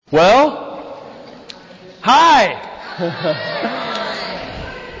Well, hi!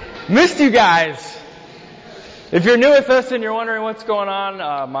 Missed you guys. If you're new with us and you're wondering what's going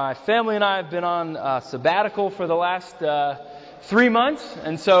on, my family and I have been on sabbatical for the last 3 months,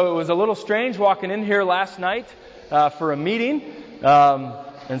 and so it was a little strange walking in here last night for a meeting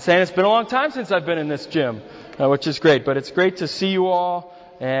and saying it's been a long time since I've been in this gym, which is great. But it's great to see you all,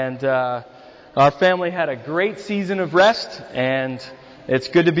 and our family had a great season of rest, and it's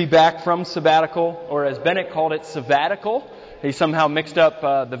good to be back from sabbatical, or as Bennett called it, Sabbatical. He somehow mixed up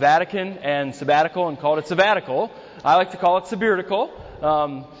the Vatican and sabbatical and called it Sabbatical. I like to call it Sabbatical,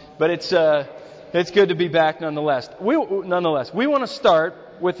 but it's good to be back nonetheless. We want to start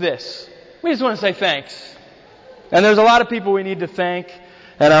with this. We just want to say thanks. And there's a lot of people we need to thank,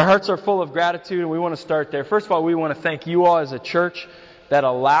 and our hearts are full of gratitude, and we want to start there. First of all, we want to thank you all as a church that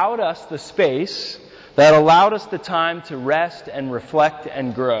allowed us the space, that allowed us the time to rest and reflect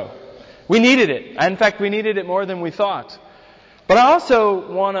and grow. We needed it. In fact, we needed it more than we thought. But I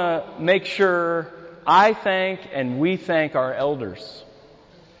also want to make sure I thank and we thank our elders.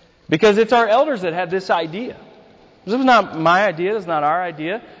 Because it's our elders that had this idea. This was not my idea. This is not our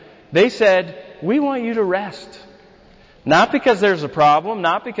idea. They said, we want you to rest. Not because there's a problem,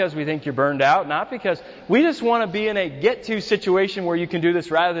 not because we think you're burned out, not because we just want to be in a get-to situation where you can do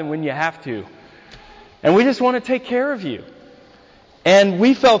this rather than when you have to. And we just want to take care of you. And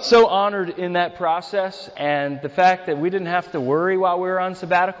we felt so honored in that process, and the fact that we didn't have to worry while we were on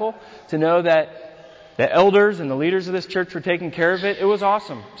sabbatical, to know that the elders and the leaders of this church were taking care of it, it was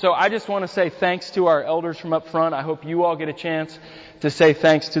awesome. So I just want to say thanks to our elders from up front. I hope you all get a chance to say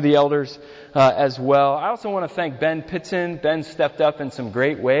thanks to the elders as well. I also want to thank Ben Pitson. Ben stepped up in some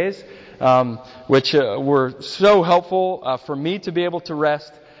great ways, which were so helpful for me to be able to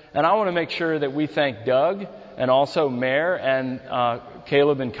rest. And I want to make sure that we thank Doug and also Mare and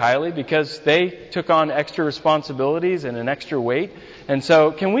Caleb and Kylie, because they took on extra responsibilities and an extra weight. And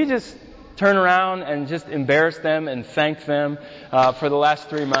so can we just turn around and just embarrass them and thank them for the last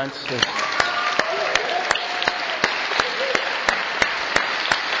 3 months?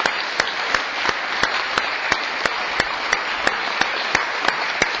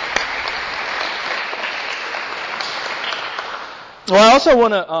 Well, I also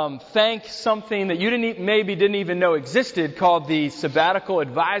want to thank something that you maybe didn't even know existed, called the Sabbatical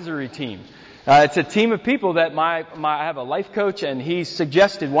Advisory Team. It's a team of people that I have a life coach, and he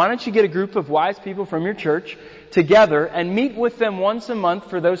suggested, why don't you get a group of wise people from your church together and meet with them once a month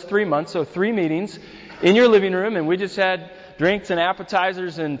for those 3 months, so 3 meetings in your living room, and we just had drinks and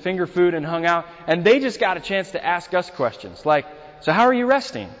appetizers and finger food and hung out, and they just got a chance to ask us questions like, so how are you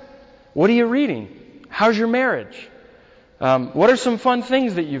resting? What are you reading? How's your marriage? What are some fun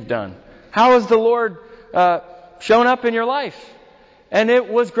things that you've done? How has the Lord shown up in your life? And it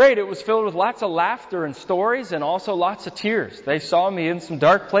was great. It was filled with lots of laughter and stories, and also lots of tears. They saw me in some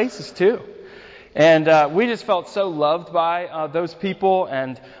dark places too. And we just felt so loved by those people,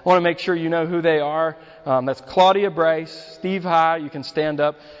 and I want to make sure you know who they are. That's Claudia Bryce, Steve High, you can stand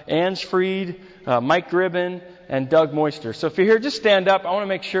up, Ange Freed, Mike Gribben, and Doug Moister. So if you're here, just stand up. I want to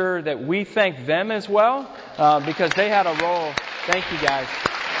make sure that we thank them as well, because they had a role. Thank you, guys.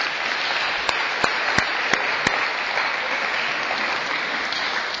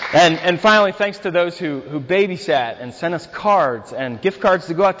 And finally, thanks to those who babysat and sent us cards and gift cards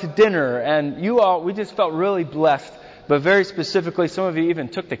to go out to dinner. And you all, we just felt really blessed. But very specifically, some of you even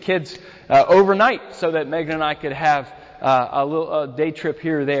took the kids overnight so that Megan and I could have a little day trip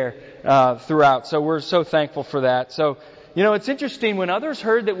here or there throughout. So we're so thankful for that. So, it's interesting. When others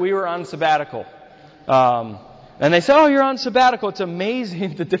heard that we were on sabbatical, and they said, oh, you're on sabbatical, it's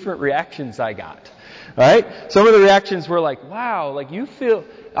amazing the different reactions I got. Right? Some of the reactions were like, wow,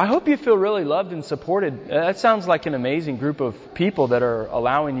 I hope you feel really loved and supported. That sounds like an amazing group of people that are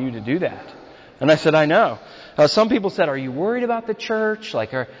allowing you to do that. And I said, I know. Some people said, are you worried about the church?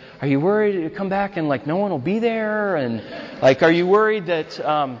 Like, are you worried to come back and no one will be there? And are you worried that,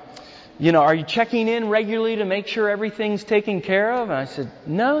 are you checking in regularly to make sure everything's taken care of? And I said,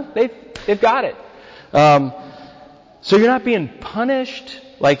 no, they've got it. So you're not being punished.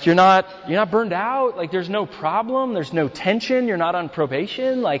 You're not burned out. There's no problem. There's no tension. You're not on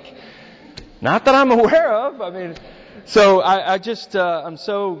probation. Not that I'm aware of. So I'm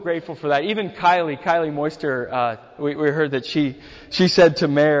so grateful for that. Even Kylie Moister, we heard that she said to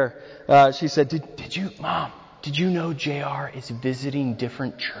Mare, she said, did you know JR is visiting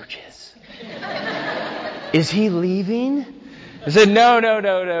different churches? Is he leaving? I said, no.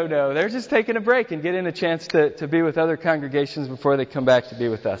 They're just taking a break and getting a chance to be with other congregations before they come back to be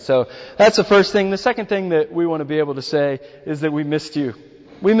with us. So that's the first thing. The second thing that we want to be able to say is that we missed you.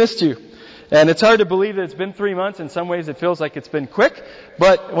 We missed you. And it's hard to believe that it's been 3 months. In some ways it feels like it's been quick.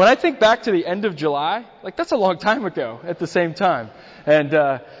 But when I think back to the end of July, like that's a long time ago at the same time.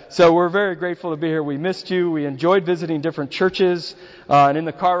 And so we're very grateful to be here. We missed you. We enjoyed visiting different churches. And in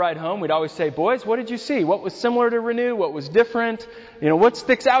the car ride home, we'd always say, boys, what did you see? What was similar to Renew? What was different? What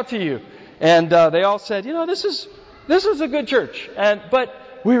sticks out to you? And they all said, this is a good church. But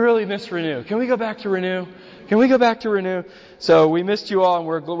we really miss Renew. Can we go back to Renew? Can we go back to Renew? So we missed you all, and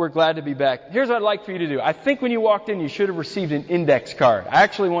we're glad to be back. Here's what I'd like for you to do. I think when you walked in, you should have received an index card. I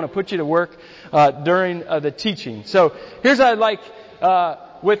actually want to put you to work during the teaching. So here's what I'd like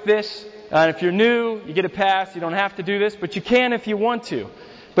with this. If you're new, you get a pass. You don't have to do this, but you can if you want to.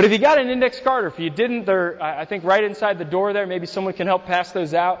 But if you got an index card, or if you didn't, they're, I think right inside the door there, maybe someone can help pass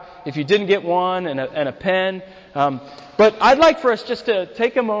those out. If you didn't get one, and a pen. But I'd like for us just to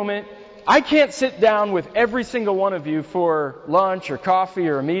take a moment. I can't sit down with every single one of you for lunch or coffee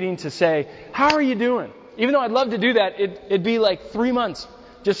or a meeting to say, how are you doing? Even though I'd love to do that, it'd be like 3 months,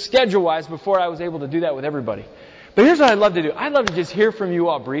 just schedule-wise, before I was able to do that with everybody. But here's what I'd love to do. I'd love to just hear from you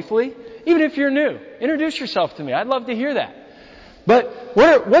all briefly, even if you're new. Introduce yourself to me. I'd love to hear that. But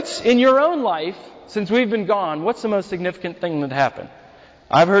what's in your own life, since we've been gone, what's the most significant thing that happened?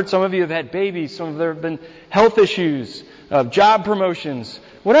 I've heard some of you have had babies, some of there have been health issues, job promotions,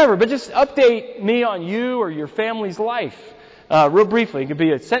 whatever. But just update me on you or your family's life real briefly. It could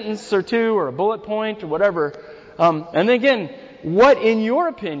be a sentence or two or a bullet point or whatever. And then again, what in your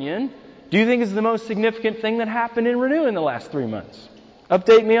opinion do you think is the most significant thing that happened in Renew in the last 3 months?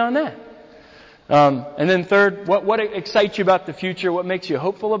 Update me on that. And then third, what excites you about the future? What makes you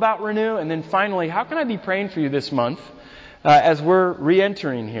hopeful about Renew? And then finally, how can I be praying for you this month as we're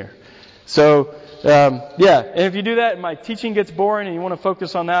re-entering here? So, and if you do that and my teaching gets boring and you want to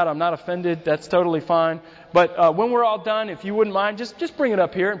focus on that, I'm not offended. That's totally fine. But when we're all done, if you wouldn't mind, just bring it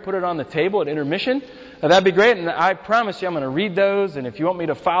up here and put it on the table at intermission. That'd be great. And I promise you I'm going to read those. And if you want me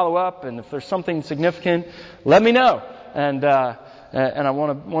to follow up and if there's something significant, let me know. And I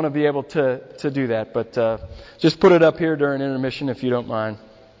want to be able to do that. But just put it up here during intermission if you don't mind.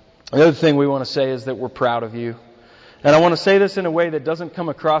 The other thing we want to say is that we're proud of you. And I want to say this in a way that doesn't come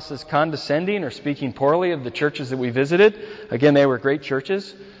across as condescending or speaking poorly of the churches that we visited. Again, they were great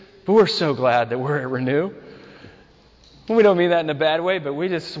churches. But we're so glad that we're at Renew. We don't mean that in a bad way, but we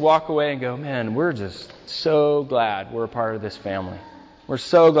just walk away and go, man, we're just so glad we're a part of this family. We're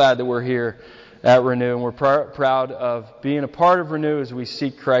so glad that we're here at Renew, and we're proud of being a part of Renew as we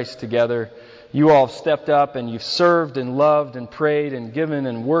seek Christ together. You all have stepped up and you've served and loved and prayed and given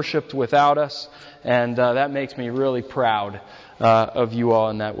and worshiped without us, and that makes me really proud of you all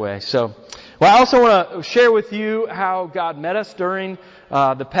in that way. So, I also want to share with you how God met us during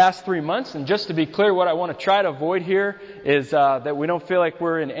the past 3 months. And just to be clear, what I want to try to avoid here is that we don't feel like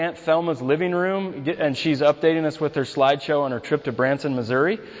we're in Aunt Thelma's living room and she's updating us with her slideshow on her trip to Branson,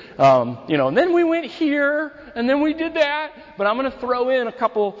 Missouri. And then we went here and then we did that. But I'm going to throw in a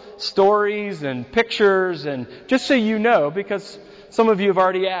couple stories and pictures, and just so you know, because some of you have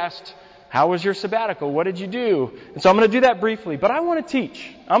already asked, how was your sabbatical? What did you do? And so I'm going to do that briefly. But I want to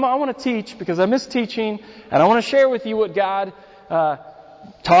teach. I want to teach because I miss teaching. And I want to share with you what God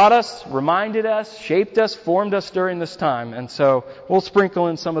taught us, reminded us, shaped us, formed us during this time. And so we'll sprinkle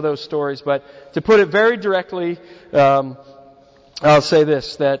in some of those stories. But to put it very directly, I'll say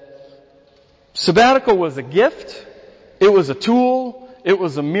this, that sabbatical was a gift. It was a tool. It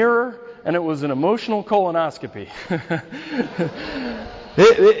was a mirror. And it was an emotional colonoscopy.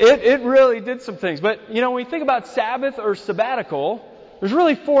 It really did some things. But, when we think about Sabbath or sabbatical, there's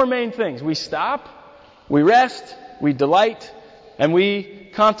really 4 main things. We stop, we rest, we delight, and we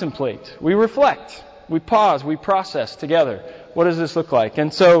contemplate. We reflect, we pause, we process together. What does this look like?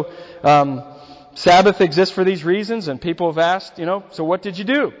 And so, Sabbath exists for these reasons, and people have asked, so what did you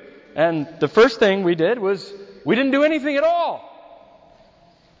do? And the first thing we did was, we didn't do anything at all.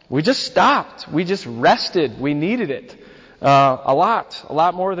 We just stopped. We just rested. We needed it. A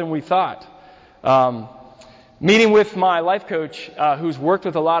lot more than we thought. Meeting with my life coach, who's worked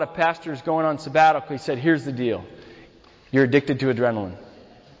with a lot of pastors going on sabbatical, he said, here's the deal. You're addicted to adrenaline.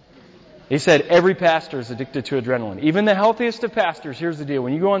 He said, every pastor is addicted to adrenaline. Even the healthiest of pastors, here's the deal.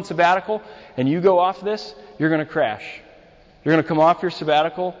 When you go on sabbatical and you go off this, you're going to crash. You're going to come off your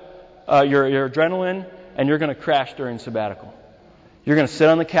sabbatical, your adrenaline, and you're going to crash during sabbatical. You're going to sit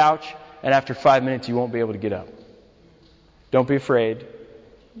on the couch, and after 5 minutes, you won't be able to get up. Don't be afraid.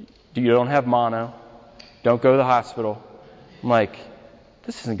 You don't have mono. Don't go to the hospital. I'm like,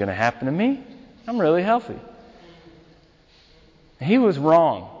 this isn't going to happen to me. I'm really healthy. He was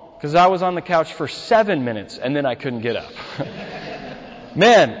wrong, because I was on the couch for 7 minutes and then I couldn't get up.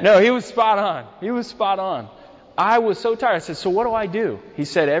 Man, no, he was spot on. He was spot on. I was so tired. I said, so what do I do? He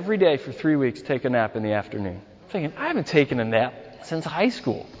said, every day for 3 weeks, take a nap in the afternoon. I'm thinking, I haven't taken a nap since high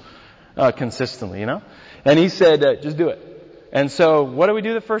school consistently, you know? And he said, just do it. And so what did we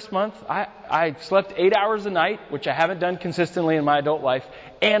do the first month? I slept 8 hours a night, which I haven't done consistently in my adult life,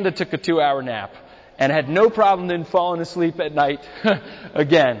 and I took a 2-hour nap. And had no problem in falling asleep at night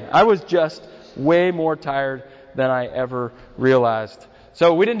again. I was just way more tired than I ever realized.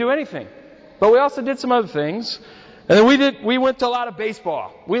 So we didn't do anything. But we also did some other things. And then we went to a lot of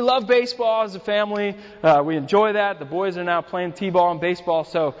baseball. We love baseball as a family. We enjoy that. The boys are now playing t-ball and baseball,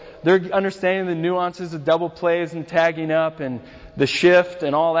 so they're understanding the nuances of double plays and tagging up and the shift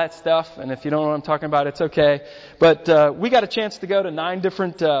and all that stuff. And if you don't know what I'm talking about, it's okay. But we got a chance to go to 9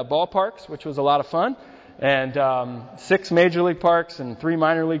 different ballparks, which was a lot of fun. And 6 major league parks and 3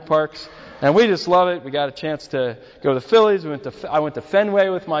 minor league parks. And we just love it. We got a chance to go to the Phillies. I went to Fenway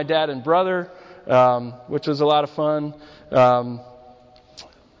with my dad and brother, which was a lot of fun.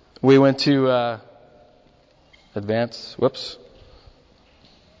 We went to Advance. Whoops.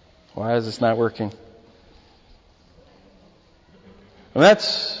 Why is this not working? And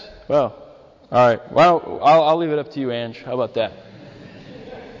that's, well, all right. Well, I'll leave it up to you, Ange. How about that?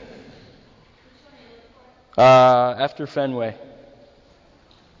 After Fenway.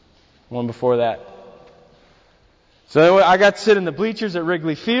 One before that. So I got to sit in the bleachers at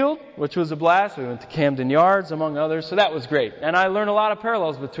Wrigley Field, which was a blast. We went to Camden Yards, among others. So that was great. And I learned a lot of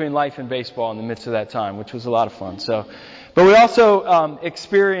parallels between life and baseball in the midst of that time, which was a lot of fun. But we also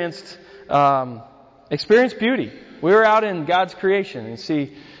experienced beauty. We were out in God's creation. And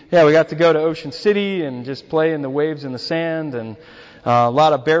we got to go to Ocean City and just play in the waves in the sand, and a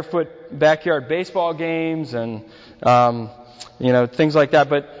lot of barefoot backyard baseball games and things like that.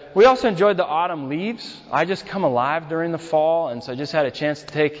 But we also enjoyed the autumn leaves. I just come alive during the fall, and so I just had a chance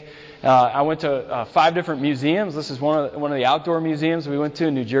to I went to 5 different museums. This is one of the outdoor museums we went to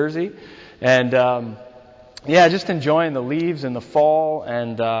in New Jersey, and just enjoying the leaves in the fall,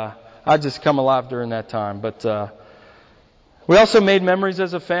 and I just come alive during that time. But we also made memories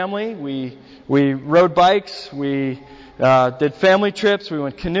as a family. We rode bikes. We did family trips. We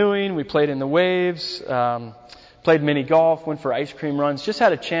went canoeing. We played in the waves. Played mini golf, went for ice cream runs, just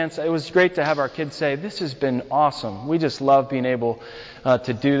had a chance. It was great to have our kids say, this has been awesome. We just love being able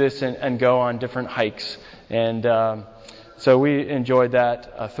to do this and go on different hikes. And so we enjoyed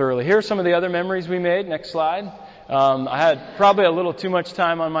that thoroughly. Here are some of the other memories we made. Next slide. I had probably a little too much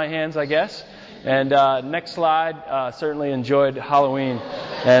time on my hands, I guess. And next slide, certainly enjoyed Halloween.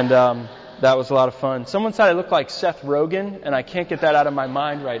 And that was a lot of fun. Someone said I looked like Seth Rogen, and I can't get that out of my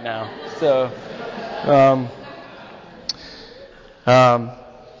mind right now. So...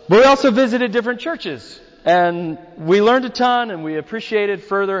 but we also visited different churches, and we learned a ton, and we appreciated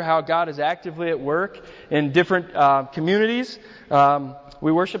further how God is actively at work in different communities.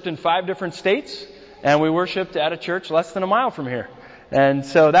 We worshiped in 5 different states, and we worshiped at a church less than a mile from here. And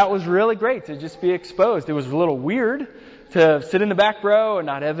so that was really great to just be exposed. It was a little weird to sit in the back row and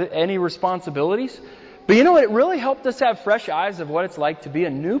not have any responsibilities. But you know what? It really helped us have fresh eyes of what it's like to be a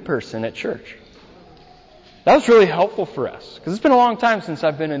new person at church. That was really helpful for us, because it's been a long time since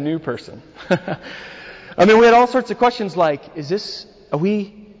I've been a new person. I mean, we had all sorts of questions like, is this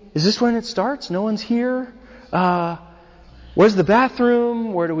when it starts? No one's here? Where's the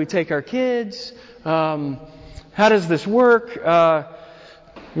bathroom? Where do we take our kids? How does this work?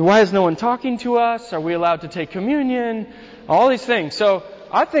 Why is no one talking to us? Are we allowed to take communion? All these things. So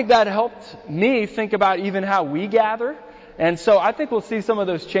I think that helped me think about even how we gather. And so I think we'll see some of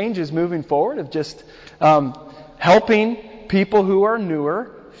those changes moving forward of just helping people who are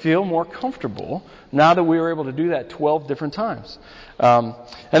newer feel more comfortable now that we were able to do that 12 different times. And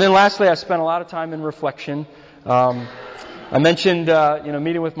then lastly, I spent a lot of time in reflection. I mentioned,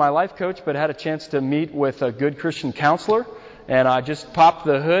 meeting with my life coach, but had a chance to meet with a good Christian counselor. And I just popped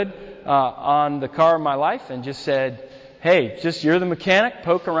the hood on the car of my life and just said, hey, you're the mechanic,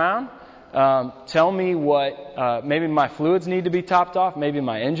 poke around. Tell me what, maybe my fluids need to be topped off, maybe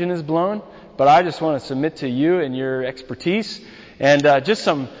my engine is blown, but I just want to submit to you and your expertise. And just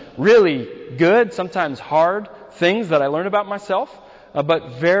some really good, sometimes hard things that I learned about myself,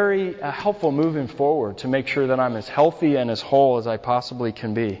 but very helpful moving forward to make sure that I'm as healthy and as whole as I possibly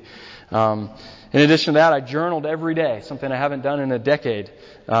can be. In addition to that, I journaled every day, something I haven't done in a decade.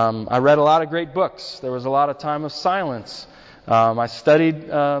 I read a lot of great books. There was a lot of time of silence. I studied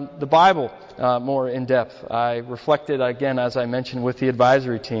the Bible more in depth. I reflected, again, as I mentioned, with the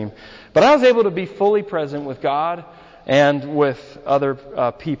advisory team. But I was able to be fully present with God and with other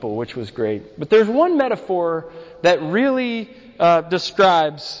people, which was great. But there's one metaphor that really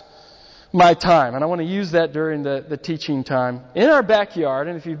describes my time, and I want to use that during the teaching time. In our backyard,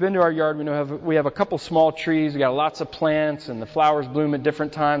 and if you've been to our yard, we have a couple small trees. We got lots of plants, and the flowers bloom at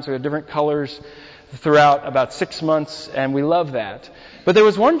different times. We have different colors throughout about 6 months, and we love that. But there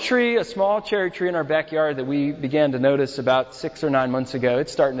was one tree, a small cherry tree in our backyard that we began to notice about 6 or 9 months ago.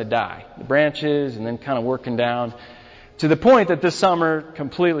 It's starting to die. The branches and then kind of working down to the point that this summer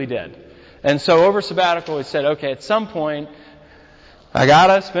completely dead. And so over sabbatical, we said, okay, at some point, I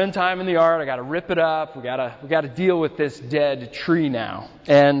gotta spend time in the yard. I gotta rip it up. We gotta deal with this dead tree now.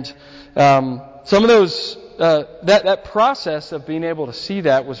 And some of those that process of being able to see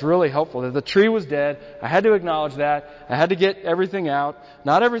that was really helpful. That the tree was dead. I had to acknowledge that. I had to get everything out.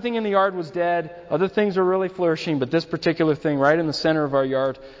 Not everything in the yard was dead. Other things were really flourishing, but this particular thing right in the center of our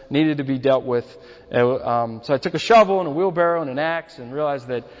yard needed to be dealt with. So I took a shovel and a wheelbarrow and an axe and realized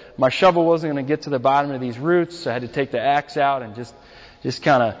that my shovel wasn't going to get to the bottom of these roots. So I had to take the axe out and just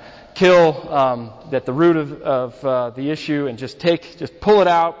kind of kill at the root of the issue and just pull it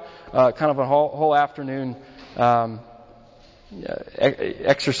out. Kind of a whole afternoon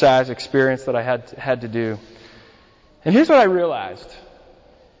exercise experience that I had to do. And here's what I realized.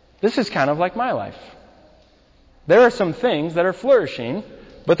 This is kind of like my life. There are some things that are flourishing,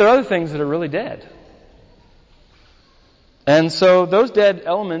 but there are other things that are really dead. And so those dead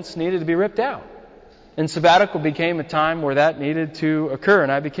elements needed to be ripped out. And sabbatical became a time where that needed to occur.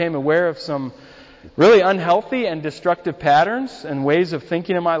 And I became aware of some really unhealthy and destructive patterns and ways of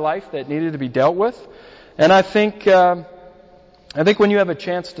thinking in my life that needed to be dealt with. And I think when you have a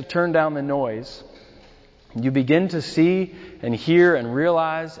chance to turn down the noise, you begin to see and hear and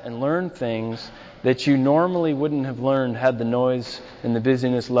realize and learn things that you normally wouldn't have learned had the noise and the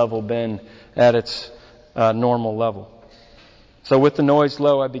busyness level been at its normal level. So with the noise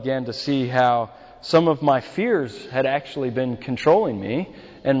low, I began to see how some of my fears had actually been controlling me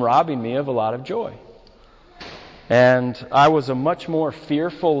and robbing me of a lot of joy. And I was a much more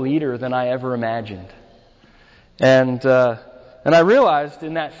fearful leader than I ever imagined. And I realized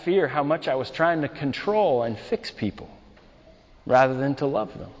in that fear how much I was trying to control and fix people rather than to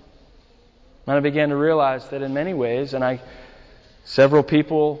love them. And I began to realize that in many ways, several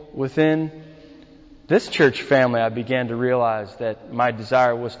people within this church family, I began to realize that my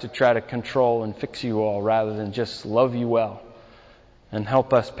desire was to try to control and fix you all rather than just love you well and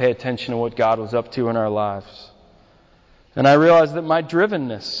help us pay attention to what God was up to in our lives. And I realized that my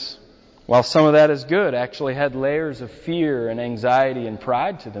drivenness, while some of that is good, actually had layers of fear and anxiety and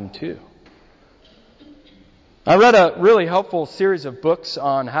pride to them too. I read a really helpful series of books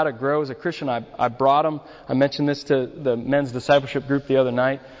on how to grow as a Christian. I brought them. I mentioned this to the men's discipleship group the other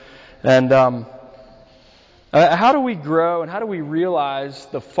night. And how do we grow and how do we realize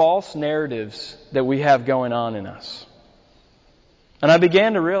the false narratives that we have going on in us? And I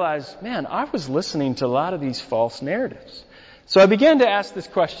began to realize, man, I was listening to a lot of these false narratives. So I began to ask this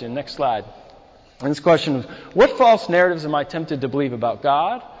question. Next slide. And this question was, what false narratives am I tempted to believe about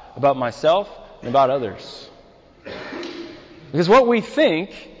God, about myself, and about others? Because what we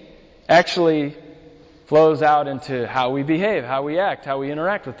think actually flows out into how we behave, how we act, how we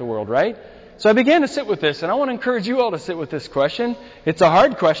interact with the world, right? So I began to sit with this, and I want to encourage you all to sit with this question. It's a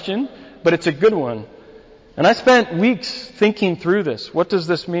hard question, but it's a good one. And I spent weeks thinking through this. What does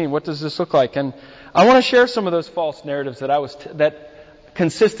this mean? What does this look like? And I want to share some of those false narratives that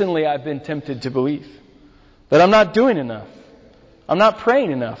consistently I've been tempted to believe. That I'm not doing enough. I'm not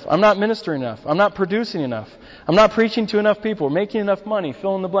praying enough. I'm not ministering enough. I'm not producing enough. I'm not preaching to enough people, making enough money,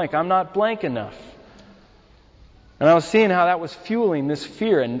 fill in the blank. I'm not blank enough. And I was seeing how that was fueling this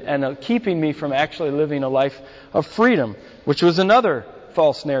fear and keeping me from actually living a life of freedom, which was another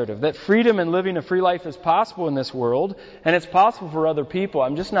false narrative. That freedom and living a free life is possible in this world, and it's possible for other people.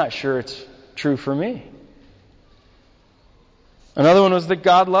 I'm just not sure it's true for me. Another one was that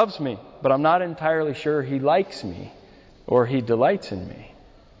God loves me, but I'm not entirely sure He likes me or He delights in me.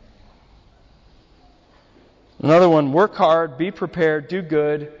 Another one, work hard, be prepared, do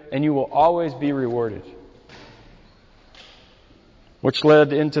good, and you will always be rewarded. Which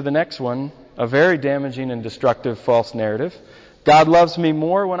led into the next one, a very damaging and destructive false narrative. God loves me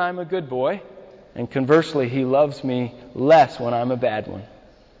more when I'm a good boy, and conversely, He loves me less when I'm a bad one.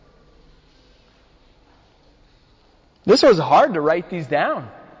 This was hard to write these down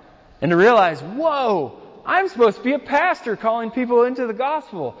and to realize, whoa, I'm supposed to be a pastor calling people into the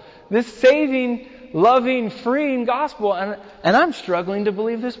gospel. This saving, loving, freeing gospel, and I'm struggling to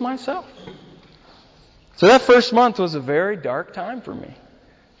believe this myself. So that first month was a very dark time for me.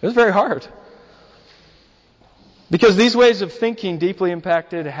 It was very hard. Because these ways of thinking deeply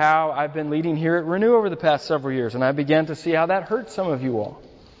impacted how I've been leading here at Renew over the past several years, and I began to see how that hurt some of you all.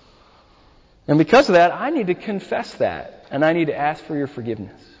 And because of that, I need to confess that, and I need to ask for your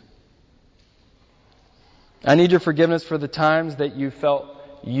forgiveness. I need your forgiveness for the times that you felt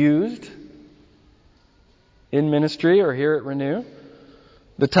used in ministry or here at Renew.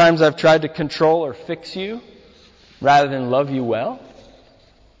 The times I've tried to control or fix you rather than love you well.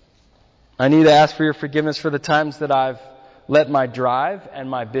 I need to ask for your forgiveness for the times that I've let my drive and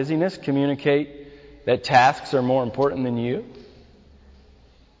my busyness communicate that tasks are more important than you.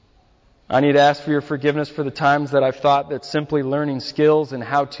 I need to ask for your forgiveness for the times that I've thought that simply learning skills and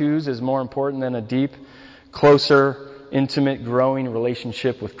how-tos is more important than a deep, closer, intimate, growing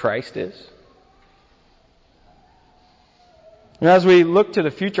relationship with Christ is. And as we look to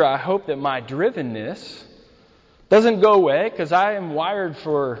the future, I hope that my drivenness doesn't go away, because I am wired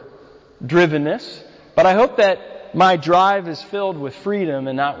for drivenness, but I hope that my drive is filled with freedom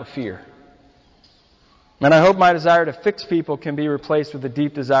and not with fear. And I hope my desire to fix people can be replaced with a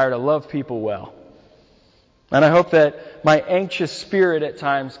deep desire to love people well. And I hope that my anxious spirit at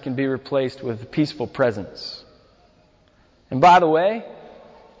times can be replaced with a peaceful presence. And by the way,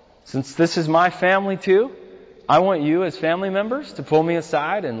 since this is my family too, I want you as family members to pull me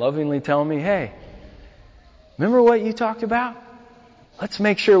aside and lovingly tell me, hey, remember what you talked about? Let's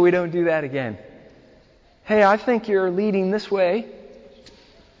make sure we don't do that again. Hey, I think you're leading this way.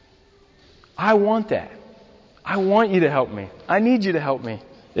 I want that. I want you to help me. I need you to help me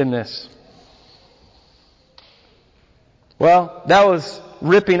in this. Well, that was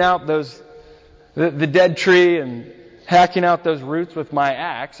ripping out the dead tree and hacking out those roots with my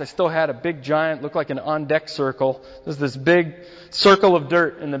axe. I still had a big giant, looked like an on-deck circle. There's this big circle of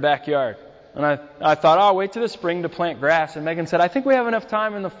dirt in the backyard. And I thought, I'll wait till the spring to plant grass. And Megan said, I think we have enough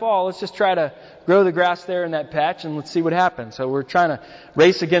time in the fall. Let's just try to grow the grass there in that patch and let's see what happens. So we're trying to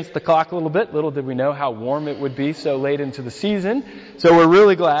race against the clock a little bit. Little did we know how warm it would be so late into the season. So we're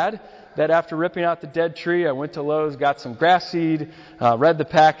really glad that after ripping out the dead tree, I went to Lowe's, got some grass seed, read the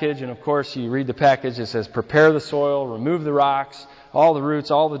package. And of course, you read the package. It says, prepare the soil, remove the rocks, all the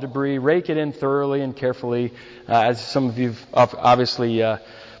roots, all the debris, rake it in thoroughly and carefully, as some of you've obviously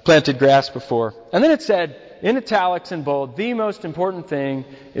planted grass before. And then it said, in italics in bold, the most important thing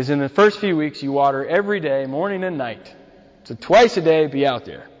is in the first few weeks you water every day, morning and night. So twice a day, be out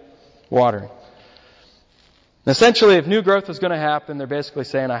there watering. And essentially, if new growth was going to happen, they're basically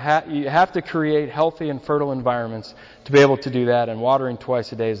saying you have to create healthy and fertile environments to be able to do that, and watering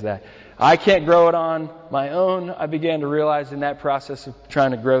twice a day is that. I can't grow it on my own. I began to realize in that process of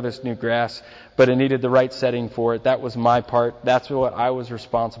trying to grow this new grass, but it needed the right setting for it. That was my part. That's what I was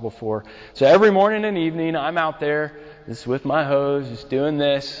responsible for. So every morning and evening, I'm out there, just with my hose, just doing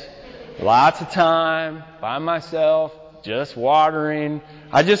this. Lots of time, by myself, just watering.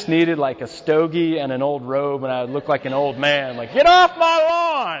 I just needed like a stogie and an old robe, and I would look like an old man, like, get off my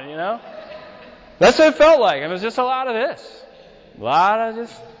lawn, you know? That's what it felt like. It was just a lot of this. A lot of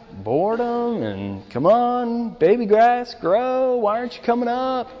just boredom and, come on, baby grass, grow. Why aren't you coming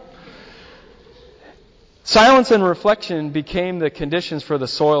up? Silence and reflection became the conditions for the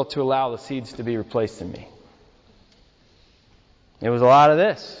soil to allow the seeds to be replaced in me. It was a lot of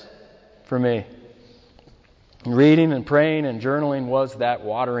this for me. Reading and praying and journaling was that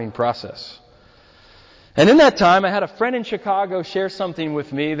watering process. And in that time, I had a friend in Chicago share something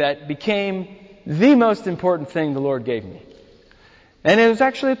with me that became the most important thing the Lord gave me. And it was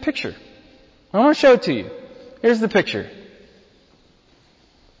actually a picture. I want to show it to you. Here's the picture.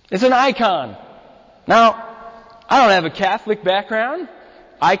 It's an icon. Now, I don't have a Catholic background.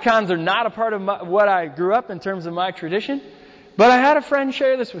 Icons are not a part of what I grew up in terms of my tradition. But I had a friend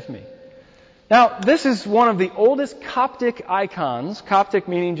share this with me. Now, this is one of the oldest Coptic icons. Coptic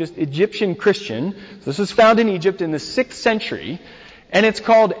meaning just Egyptian Christian. So this was found in Egypt in the 6th century. And it's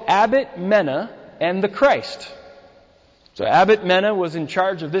called Abbot Mena and the Christ. So Abbot Mena was in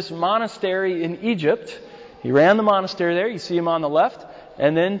charge of this monastery in Egypt. He ran the monastery there. You see him on the left.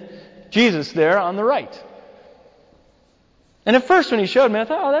 And then Jesus there on the right. And at first when he showed me, I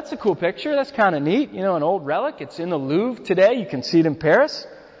thought, oh, that's a cool picture. That's kind of neat. You know, an old relic. It's in the Louvre today. You can see it in Paris.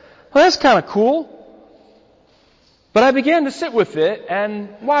 Well, that's kind of cool. But I began to sit with it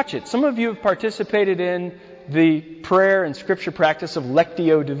and watch it. Some of you have participated in the prayer and scripture practice of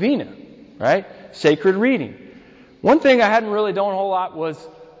Lectio Divina, right? Sacred reading. One thing I hadn't really done a whole lot was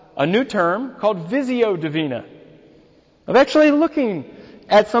a new term called Visio Divina. Of actually looking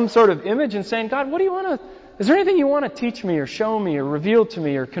at some sort of image and saying, God, what do you want to, is there anything you want to teach me or show me or reveal to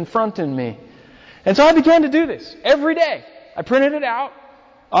me or confront in me? And so I began to do this every day. I printed it out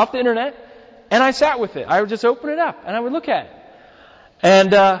off the internet And I sat with it. I would just open it up and I would look at it.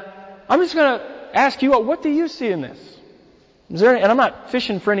 And I'm just going to ask you, what do you see in this? Is there any, and I'm not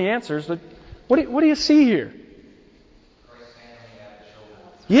fishing for any answers, but what do you see here?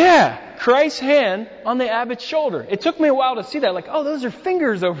 Yeah, Christ's hand on the abbot's shoulder. It took me a while to see that. Like, oh, those are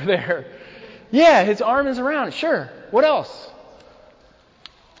fingers over there. Yeah, his arm is around it. Sure. What else?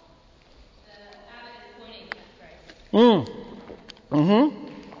 The abbot is pointing at Christ.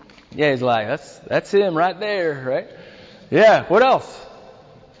 Yeah, he's like, that's him right there, right? Yeah. What else?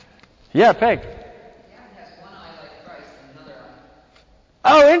 Yeah, Peg.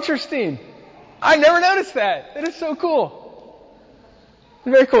 Oh, interesting. I never noticed that. That is so cool.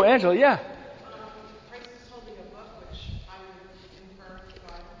 Very cool. Angela, yeah. Christ is holding a book, which I would infer the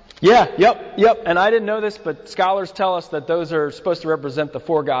Bible. Yeah, yep. And I didn't know this, but scholars tell us that those are supposed to represent the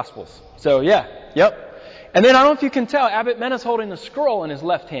 4 Gospels. So, yeah, yep. And then I don't know if you can tell, Abbot Mena's holding a scroll in his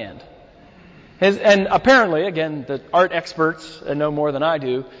left hand. And apparently, again, the art experts, and know more than I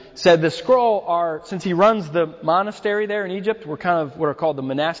do, said the scroll are, since he runs the monastery there in Egypt, we're kind of what are called the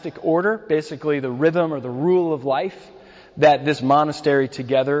monastic order, basically the rhythm or the rule of life that this monastery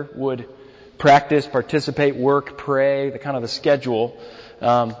together would practice, participate, work, pray, the kind of the schedule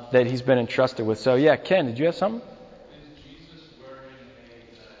that he's been entrusted with. So yeah, Ken, did you have something? Is Jesus wearing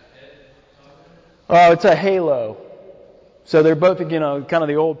a head cover? Oh, it's a halo. So they're both, kind of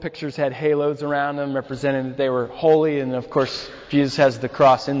the old pictures had halos around them, representing that they were holy, and of course Jesus has the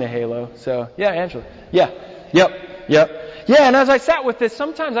cross in the halo. So yeah, Angela. Yeah. Yep. Yeah, and as I sat with this,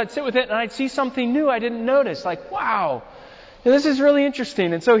 sometimes I'd sit with it and I'd see something new I didn't notice. Like, wow, this is really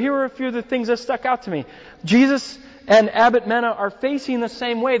interesting. And so here were a few of the things that stuck out to me. Jesus and Abbot Mena are facing the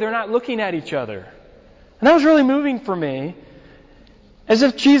same way. They're not looking at each other. And that was really moving for me. As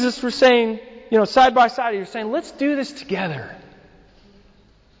if Jesus was saying, side by side, he was saying, let's do this together.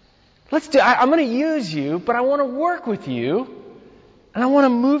 I'm going to use you, but I want to work with you. And I want to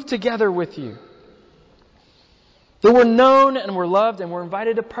move together with you. That we're known and we're loved and we're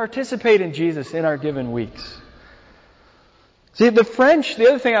invited to participate in Jesus in our given weeks. See, the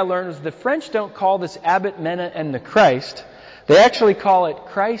other thing I learned was the French don't call this Abbot Mena and the Christ. They actually call it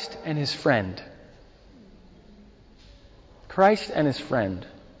Christ and his friend. Christ and his friend.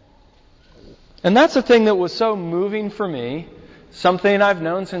 And that's the thing that was so moving for me. Something I've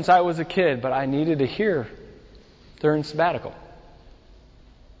known since I was a kid, but I needed to hear during sabbatical.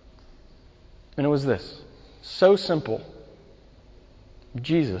 And it was this. So simple.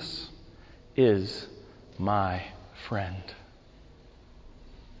 Jesus is my friend.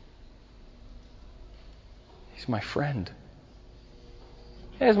 He's my friend.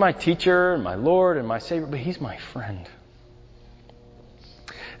 He's my teacher and my Lord and my Savior, but He's my friend.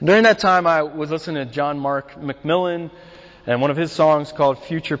 And during that time, I was listening to John Mark McMillan and one of his songs called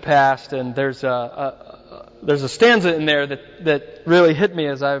Future Past, and there's a stanza in there that really hit me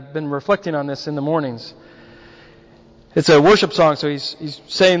as I've been reflecting on this in the mornings. It's a worship song, so he's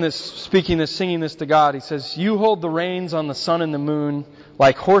saying this, speaking this, singing this to God. He says, "You hold the reins on the sun and the moon,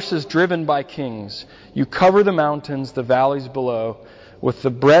 like horses driven by kings. You cover the mountains, the valleys below, with the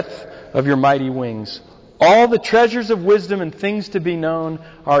breadth of your mighty wings. All the treasures of wisdom and things to be known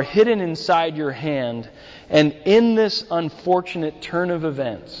are hidden inside your hand. And in this unfortunate turn of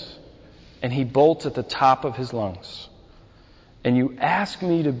events," and he bolts at the top of his lungs, "and you ask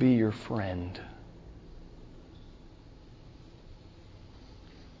me to be your friend."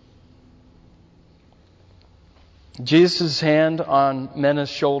 Jesus' hand on Mena's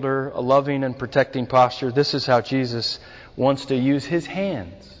shoulder, a loving and protecting posture. This is how Jesus wants to use His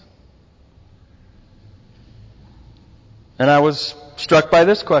hands. And I was struck by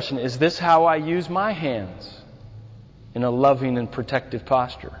this question. Is this how I use my hands? In a loving and protective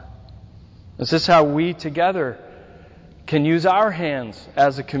posture. Is this how we together can use our hands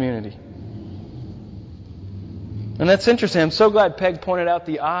as a community? And that's interesting. I'm so glad Peg pointed out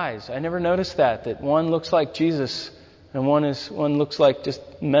the eyes. I never noticed that one looks like Jesus and one looks like just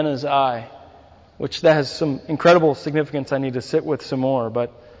Mena's eye, which that has some incredible significance I need to sit with some more.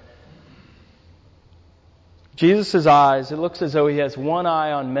 But Jesus' eyes, it looks as though He has one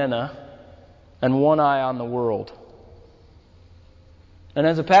eye on Mena and one eye on the world. And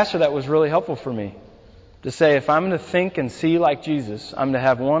as a pastor, that was really helpful for me. To say, if I'm going to think and see like Jesus, I'm going to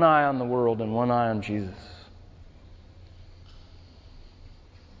have one eye on the world and one eye on Jesus.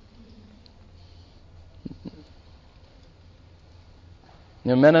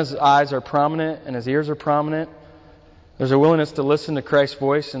 Mena's eyes are prominent and his ears are prominent. There's a willingness to listen to Christ's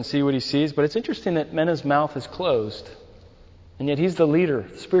voice and see what He sees. But it's interesting that Mena's mouth is closed. And yet he's the leader,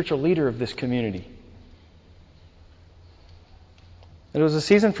 the spiritual leader of this community. It was a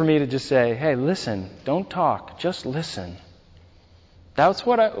season for me to just say, hey, listen, don't talk, just listen. That's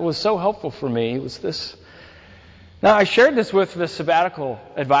what was so helpful for me, was this. Now, I shared this with the Sabbatical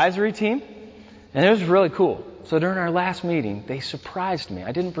advisory team, and it was really cool. So during our last meeting, they surprised me.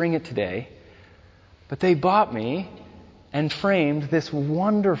 I didn't bring it today, but they bought me and framed this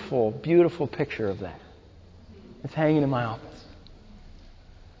wonderful, beautiful picture of that. It's hanging in my office.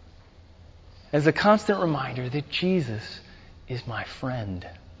 As a constant reminder that Jesus is my friend.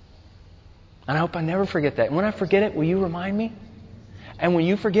 And I hope I never forget that. And when I forget it, will you remind me? And when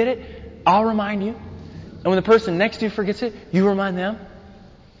you forget it, I'll remind you. And when the person next to you forgets it, you remind them.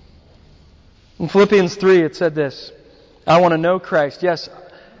 In Philippians 3, it said this: I want to know Christ. Yes,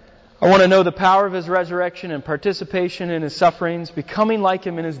 I want to know the power of His resurrection and participation in His sufferings, becoming like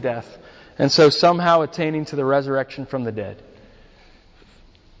Him in His death, and so somehow attaining to the resurrection from the dead.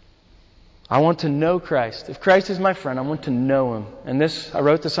 I want to know Christ. If Christ is my friend, I want to know Him. And I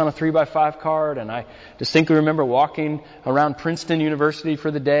wrote this on a 3x5 card, and I distinctly remember walking around Princeton University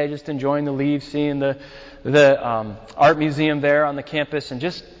for the day, just enjoying the leaves, seeing the art museum there on the campus, and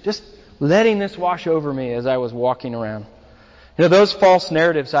just letting this wash over me as I was walking around. You know, those false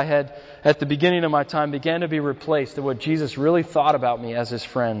narratives I had at the beginning of my time began to be replaced with what Jesus really thought about me as His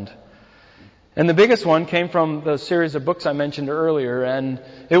friend. And the biggest one came from the series of books I mentioned earlier, and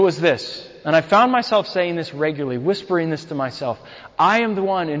it was this. And I found myself saying this regularly, whispering this to myself: I am the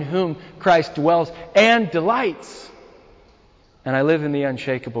one in whom Christ dwells and delights, and I live in the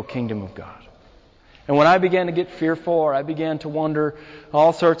unshakable kingdom of God. And when I began to get fearful, or I began to wonder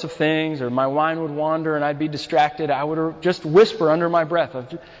all sorts of things, or my mind would wander and I'd be distracted, I would just whisper under my breath.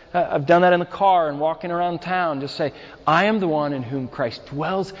 I've done that in the car and walking around town. Just say, I am the one in whom Christ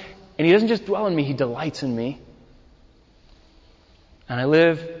dwells. And He doesn't just dwell in me, He delights in me. And I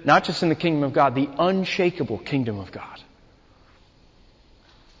live not just in the kingdom of God, the unshakable kingdom of God.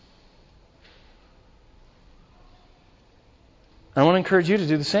 I want to encourage you to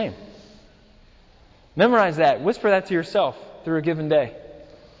do the same. Memorize that. Whisper that to yourself through a given day.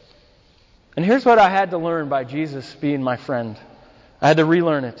 And here's what I had to learn by Jesus being my friend. I had to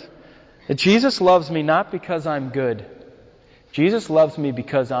relearn it. That Jesus loves me not because I'm good. Jesus loves me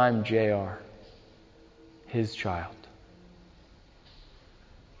because I'm JR, His child.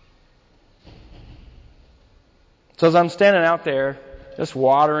 So as I'm standing out there, just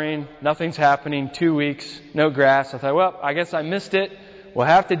watering, nothing's happening, 2 weeks, no grass, I thought, well, I guess I missed it. We'll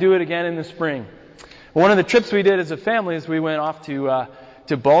have to do it again in the spring. One of the trips we did as a family is we went off to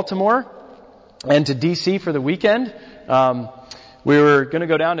Baltimore and to D.C. for the weekend. We were going to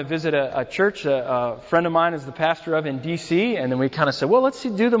go down to visit a church a friend of mine is the pastor of in D.C. And then we kind of said, well, let's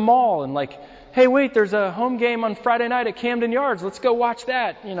do the mall. And hey, wait, there's a home game on Friday night at Camden Yards. Let's go watch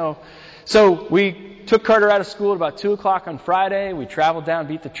that, So we took Carter out of school at about 2 o'clock on Friday. We traveled down,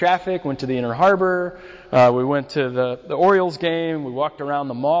 beat the traffic, went to the Inner Harbor. We went to the Orioles game. We walked around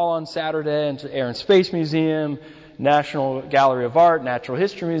the mall on Saturday and to Air and Space Museum, National Gallery of Art, Natural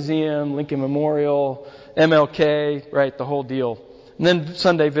History Museum, Lincoln Memorial, MLK, right, the whole deal. And then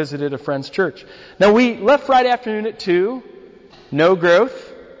Sunday visited a friend's church. Now we left Friday afternoon at 2, no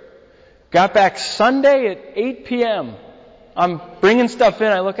growth. Got back Sunday at 8 p.m. I'm bringing stuff in.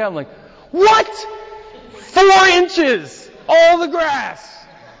 I look out, I'm like, what? 4 inches! All the grass!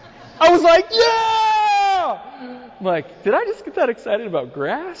 I was like, yeah! I'm like, did I just get that excited about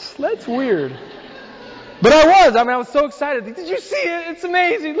grass? That's weird. But I was so excited. Did you see it? It's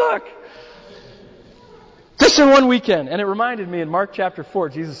amazing. Look. Just in one weekend. And it reminded me in Mark chapter 4,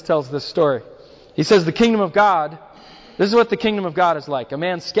 Jesus tells this story. He says, the kingdom of God, this is what the kingdom of God is like. A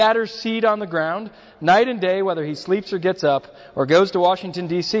man scatters seed on the ground, night and day, whether he sleeps or gets up, or goes to Washington,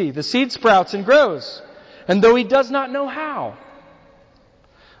 D.C. The seed sprouts and grows. And though he does not know how,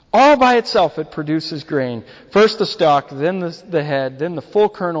 all by itself it produces grain. First the stalk, then the head, then the full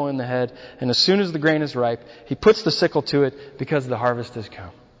kernel in the head. And as soon as the grain is ripe, he puts the sickle to it because the harvest has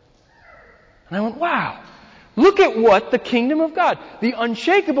come. And I went, wow. Look at what the kingdom of God, the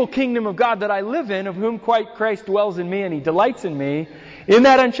unshakable kingdom of God that I live in, of whom Christ dwells in me and He delights in me. In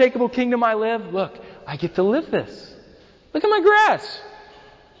that unshakable kingdom I live, look, I get to live this. Look at my grass.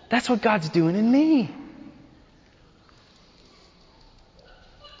 That's what God's doing in me.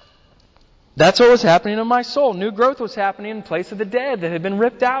 That's what was happening in my soul. New growth was happening in place of the dead that had been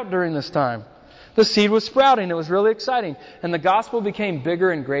ripped out during this time. The seed was sprouting. It was really exciting. And the gospel became bigger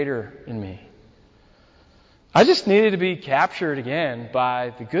and greater in me. I just needed to be captured again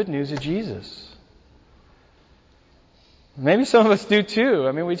by the good news of Jesus. Maybe some of us do too.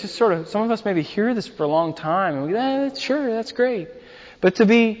 I mean, we just some of us maybe hear this for a long time and we go, sure, that's great. But to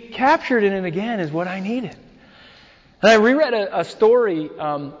be captured in it again is what I needed. And I reread a story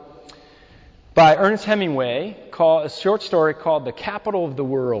by Ernest Hemingway, a short story called The Capital of the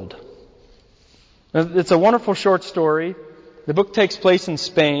World. Now, it's a wonderful short story. The book takes place in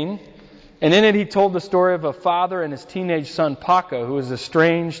Spain, and in it he told the story of a father and his teenage son Paco, who was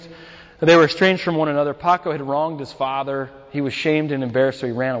estranged. They were estranged from one another. Paco had wronged his father. He was shamed and embarrassed, so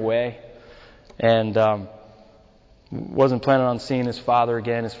he ran away. And wasn't planning on seeing his father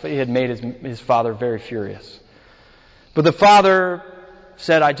again. He had made his father very furious. But the father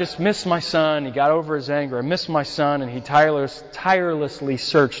said, I just miss my son. He got over his anger. I miss my son. And he tirelessly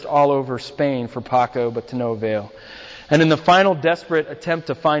searched all over Spain for Paco, but to no avail. And in the final desperate attempt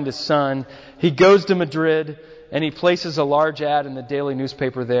to find his son, he goes to Madrid and he places a large ad in the daily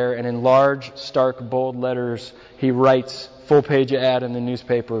newspaper there. And in large, stark, bold letters, he writes, full-page ad in the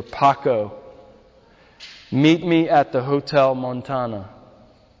newspaper, Paco, meet me at the Hotel Montana,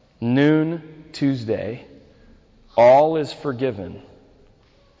 noon Tuesday. All is forgiven.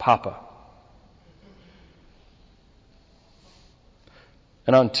 Papa.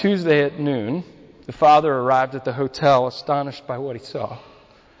 And on Tuesday at noon, the father arrived at the hotel astonished by what he saw.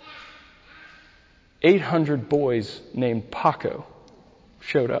 800 boys named Paco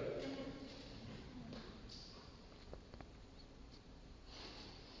showed up.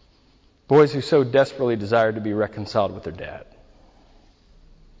 Boys who so desperately desired to be reconciled with their dad.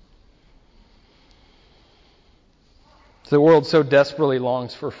 The world so desperately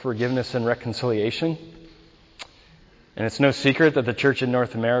longs for forgiveness and reconciliation. And it's no secret that the church in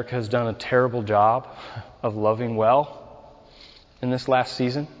North America has done a terrible job of loving well in this last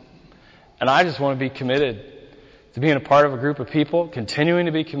season. And I just want to be committed to being a part of a group of people, continuing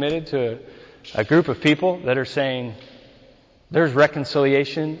to be committed to a group of people that are saying there's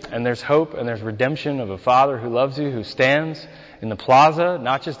reconciliation and there's hope and there's redemption of a Father who loves you, who stands in the plaza,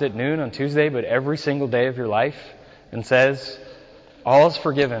 not just at noon on Tuesday, but every single day of your life, and says, all is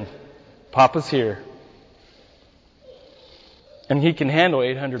forgiven. Papa's here. And he can handle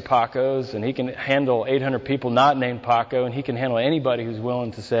 800 Pacos, and he can handle 800 people not named Paco, and he can handle anybody who's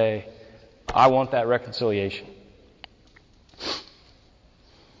willing to say, I want that reconciliation.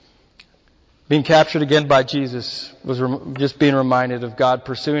 Being captured again by Jesus was just being reminded of God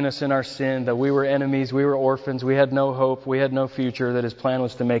pursuing us in our sin, that we were enemies, we were orphans, we had no hope, we had no future, that His plan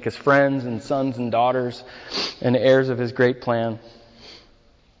was to make us friends and sons and daughters and heirs of His great plan.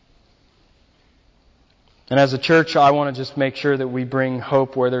 And as a church, I want to just make sure that we bring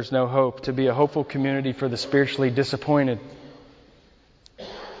hope where there's no hope, to be a hopeful community for the spiritually disappointed.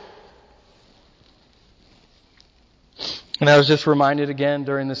 And I was just reminded again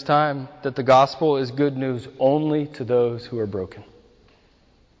during this time that the gospel is good news only to those who are broken.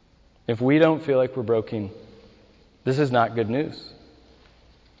 If we don't feel like we're broken, this is not good news.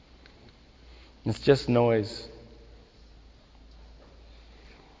 It's just noise.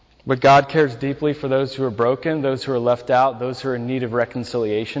 But God cares deeply for those who are broken, those who are left out, those who are in need of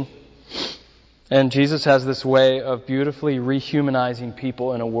reconciliation. And Jesus has this way of beautifully rehumanizing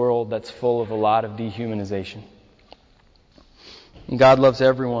people in a world that's full of a lot of dehumanization. And God loves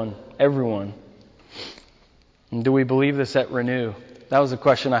everyone. And do we believe this at Renew? That was a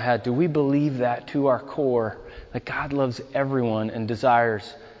question I had. Do we believe that to our core? That God loves everyone and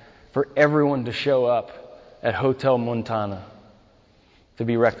desires for everyone to show up at Hotel Montana to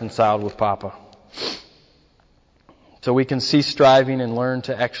be reconciled with Papa. So we can cease striving and learn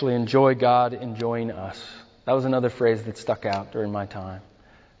to actually enjoy God enjoying us. That was another phrase that stuck out during my time.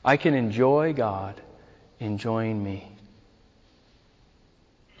 I can enjoy God enjoying me.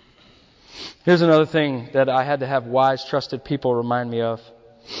 Here's another thing that I had to have wise, trusted people remind me of.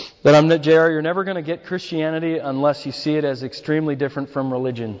 That JR, you're never going to get Christianity unless you see it as extremely different from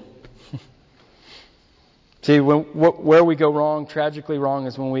religion. See, where we go wrong, tragically wrong,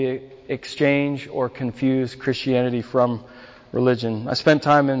 is when we exchange or confuse Christianity from religion. I spent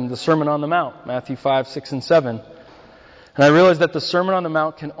time in the Sermon on the Mount, Matthew 5, 6, and 7. And I realized that the Sermon on the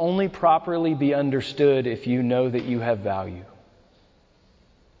Mount can only properly be understood if you know that you have value.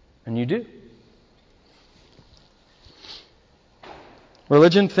 And you do.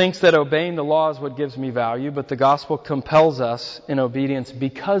 Religion thinks that obeying the law is what gives me value, but the gospel compels us in obedience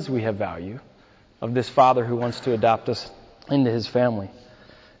because we have value of this Father who wants to adopt us into His family.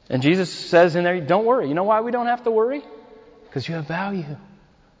 And Jesus says in there, don't worry. You know why we don't have to worry? Because you have value.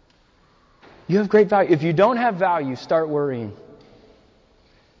 You have great value. If you don't have value, start worrying.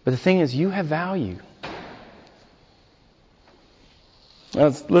 But the thing is, you have value. I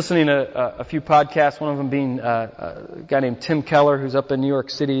was listening to a few podcasts, one of them being a guy named Tim Keller, who's up in New York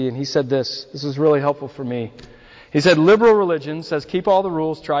City, and he said this. This was really helpful for me. He said, liberal religion says keep all the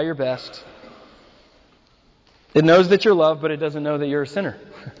rules, try your best. It knows that you're loved, but it doesn't know that you're a sinner.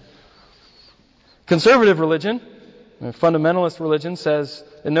 Conservative religion, fundamentalist religion, says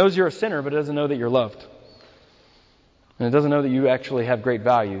it knows you're a sinner, but it doesn't know that you're loved. And it doesn't know that you actually have great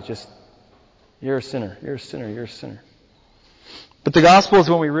value. Just, you're a sinner, you're a sinner, you're a sinner. But the gospel is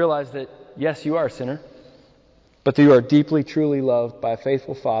when we realize that, yes, you are a sinner, but that you are deeply, truly loved by a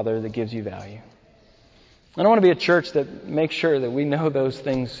faithful Father that gives you value. And I want to be a church that makes sure that we know those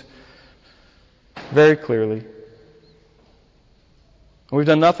things very clearly. We've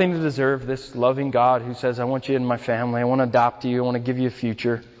done nothing to deserve this loving God who says, I want you in my family, I want to adopt you, I want to give you a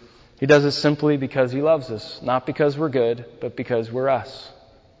future. He does it simply because He loves us, not because we're good, but because we're us.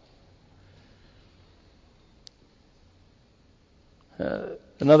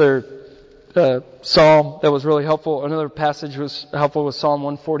 Another psalm that was really helpful, another passage was helpful was Psalm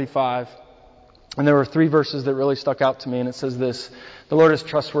 145. And there were 3 verses that really stuck out to me, and it says this: the Lord is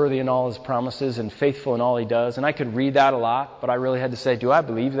trustworthy in all His promises and faithful in all He does. And I could read that a lot, but I really had to say, do I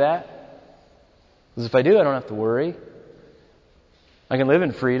believe that? Because if I do, I don't have to worry. I can live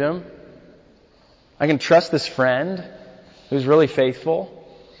in freedom. I can trust this friend who's really faithful.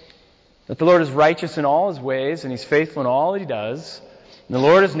 That the Lord is righteous in all His ways, and He's faithful in all that He does. And the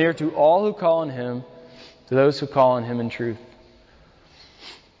Lord is near to all who call on Him, to those who call on Him in truth.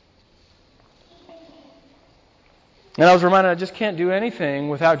 And I was reminded I just can't do anything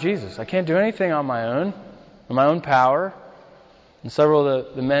without Jesus. I can't do anything on my own power. And several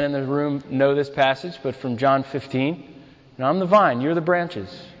of the men in the room know this passage, but from John 15, I'm the vine, you're the branches.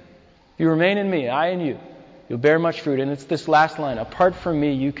 If you remain in me, I in you, you'll bear much fruit. And it's this last line, apart from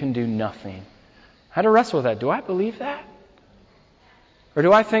me, you can do nothing. I had to wrestle with that. Do I believe that? Or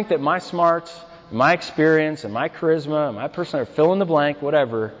do I think that my smarts, my experience, and my charisma, and my personality, fill in the blank,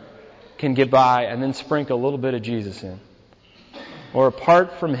 whatever, can get by, and then sprinkle a little bit of Jesus in? Or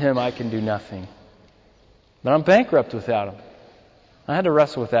apart from Him, I can do nothing. But I'm bankrupt without Him. I had to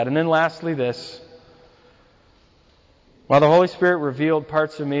wrestle with that. And then lastly, this. While the Holy Spirit revealed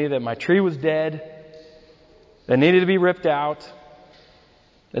parts of me that my tree was dead, that needed to be ripped out,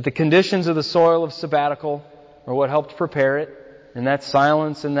 that the conditions of the soil of Sabbatical are what helped prepare it, and that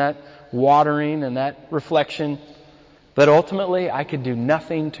silence and that watering and that reflection, but ultimately I could do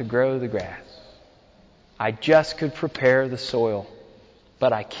nothing to grow the grass. I just could prepare the soil,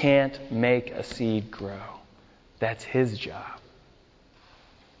 but I can't make a seed grow. That's His job.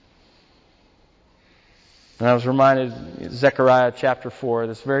 And I was reminded, Zechariah chapter 4,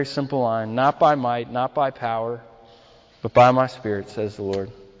 this very simple line, not by might, not by power, but by my Spirit, says the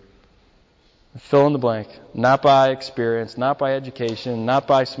Lord. Fill in the blank. Not by experience, not by education, not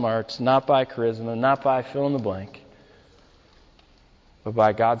by smarts, not by charisma, not by fill in the blank, but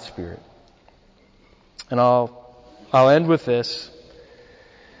by God's Spirit. And I'll end with this.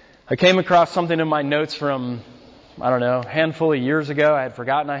 I came across something in my notes from, a handful of years ago. I had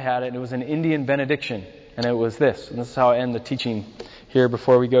forgotten I had it, and it was an Indian benediction. And it was this. And this is how I end the teaching here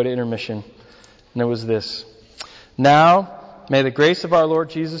before we go to intermission. And it was this. Now, may the grace of our Lord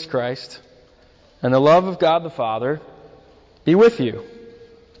Jesus Christ and the love of God the Father be with you.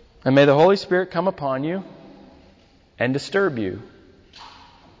 And may the Holy Spirit come upon you and disturb you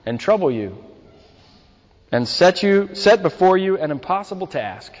and trouble you and set before you an impossible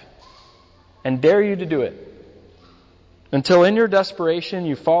task and dare you to do it, until in your desperation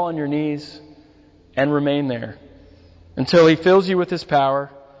you fall on your knees and remain there, until He fills you with His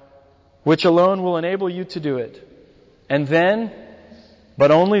power, which alone will enable you to do it. And then, but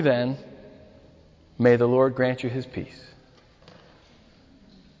only then, may the Lord grant you His peace.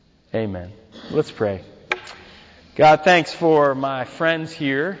 Amen. Let's pray. God, thanks for my friends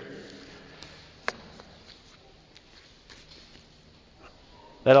here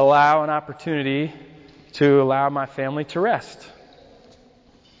that allow an opportunity to allow my family to rest.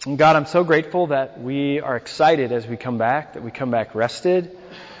 And God, I'm so grateful that we are excited as we come back, that we come back rested,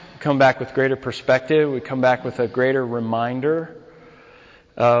 we come back with greater perspective, we come back with a greater reminder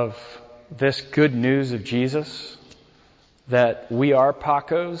of this good news of Jesus, that we are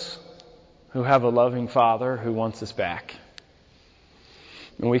Pacos who have a loving Father who wants us back.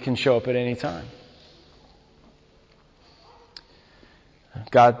 And we can show up at any time.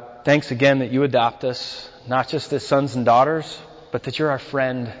 God, thanks again that you adopt us, not just as sons and daughters, but that you're our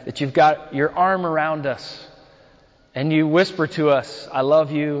friend, that you've got your arm around us, and you whisper to us, I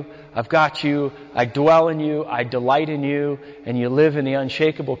love you, I've got you, I dwell in you, I delight in you, and you live in the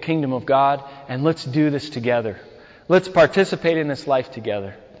unshakable kingdom of God, and let's do this together. Let's participate in this life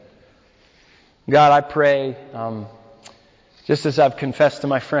together. God, I pray, just as I've confessed to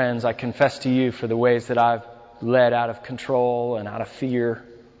my friends, I confess to you for the ways that I've led out of control and out of fear.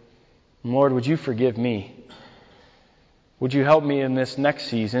 And Lord, would you forgive me? Would you help me in this next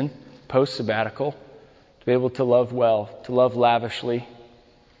season, post-sabbatical, to be able to love well, to love lavishly,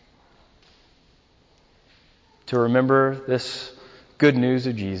 to remember this good news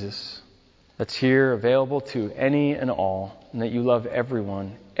of Jesus that's here, available to any and all, and that you love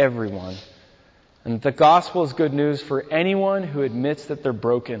everyone, and that the gospel is good news for anyone who admits that they're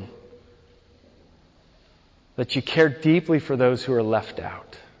broken, that you care deeply for those who are left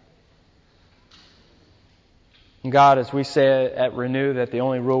out. And God, as we say at Renew that the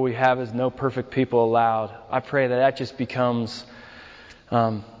only rule we have is no perfect people allowed, I pray that just becomes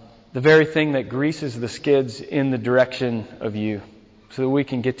the very thing that greases the skids in the direction of you, so that we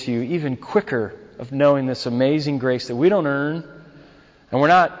can get to you even quicker of knowing this amazing grace that we don't earn. And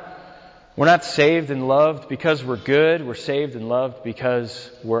we're not saved and loved because we're good. We're saved and loved because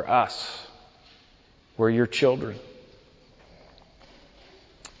we're us. We're your children.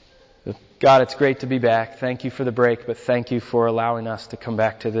 God, it's great to be back. Thank you for the break, but thank you for allowing us to come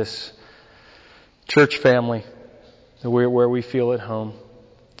back to this church family where we feel at home.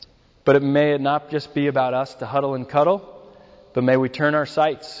 But may it not just be about us to huddle and cuddle, but may we turn our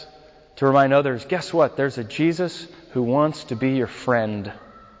sights to remind others, guess what? There's a Jesus who wants to be your friend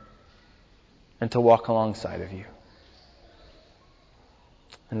and to walk alongside of you.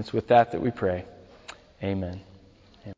 And it's with that we pray. Amen.